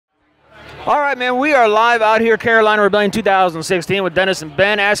All right, man, we are live out here, Carolina Rebellion 2016 with Dennis and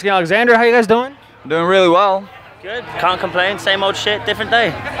Ben. Asking Alexandria, how you guys doing? Doing really well. Good. Can't complain. Same old shit, different day.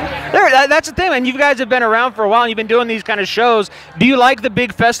 That's the thing, man. You guys have been around for a while and you've been doing these kind of shows. Do you like the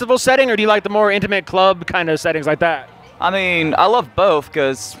big festival setting or do you like the more intimate club kind of settings like that? I mean, I love both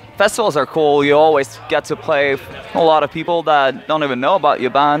because festivals are cool. You always get to play with a lot of people that don't even know about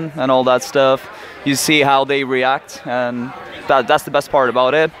your band and all that stuff. You see how they react, and that's the best part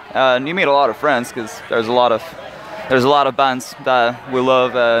about it. And you meet a lot of friends because there's a lot of bands that we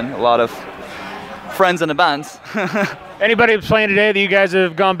love and a lot of friends in the bands. Anybody who's playing today that you guys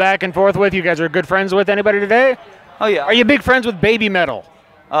have gone back and forth with, you guys are good friends with? Anybody today? Oh yeah. Are you big friends with Baby Metal?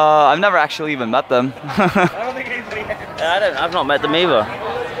 I've never actually even met them. I don't think anybody has. I've not met them either.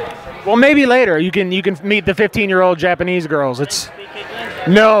 Well, maybe later you can meet the 15-year-old Japanese girls.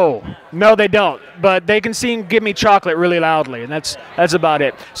 No, they don't. But they can give me chocolate really loudly, and that's about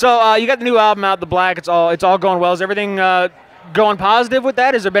it. So you got the new album out, The Black. It's all going well. Is everything going positive with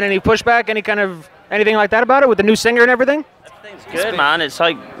that? Has there been any pushback, anything like that about it with the new singer and everything? Everything's good, man. It's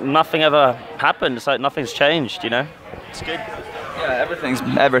like nothing ever happened. It's like nothing's changed. You know, it's good. Yeah,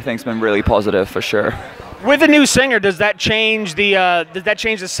 everything's been really positive for sure. With the new singer, does that change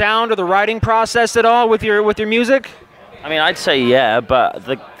the sound or the writing process at all with your music? I mean, I'd say yeah, but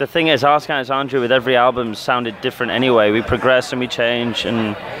the thing is, Alexandria with every album sounded different anyway. We progress and we change,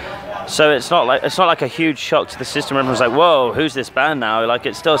 and so it's not like a huge shock to the system. Everyone's like, "Whoa, who's this band now?" Like,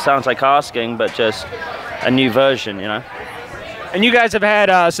 it still sounds like Asking, but just a new version, you know. And you guys have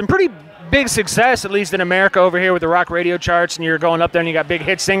had some pretty big success, at least in America over here with the rock radio charts, and you're going up there and you got big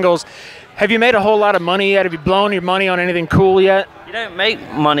hit singles. Have you made a whole lot of money yet? Have you blown your money on anything cool yet? You don't make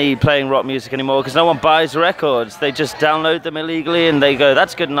money playing rock music anymore because no one buys records. They just download them illegally and they go,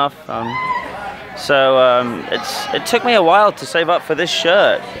 "That's good enough." It took me a while to save up for this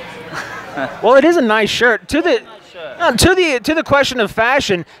shirt. Well, it is a nice shirt. To the question of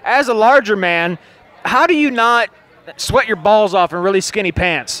fashion, as a larger man, how do you not sweat your balls off in really skinny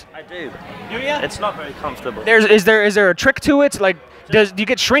pants? I do. Do you? It's not very comfortable. Is there a trick to it? Like, do you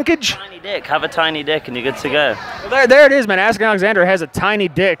get shrinkage? Tiny dick. Have a tiny dick and you're good to go. Well, there it is, man. Asking Alexandria has a tiny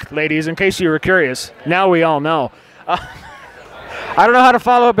dick, ladies, in case you were curious. Now we all know. I don't know how to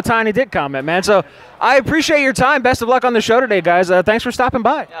follow up a tiny dick comment, man. So I appreciate your time. Best of luck on the show today, guys. Thanks for stopping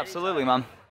by. Yeah, absolutely, man.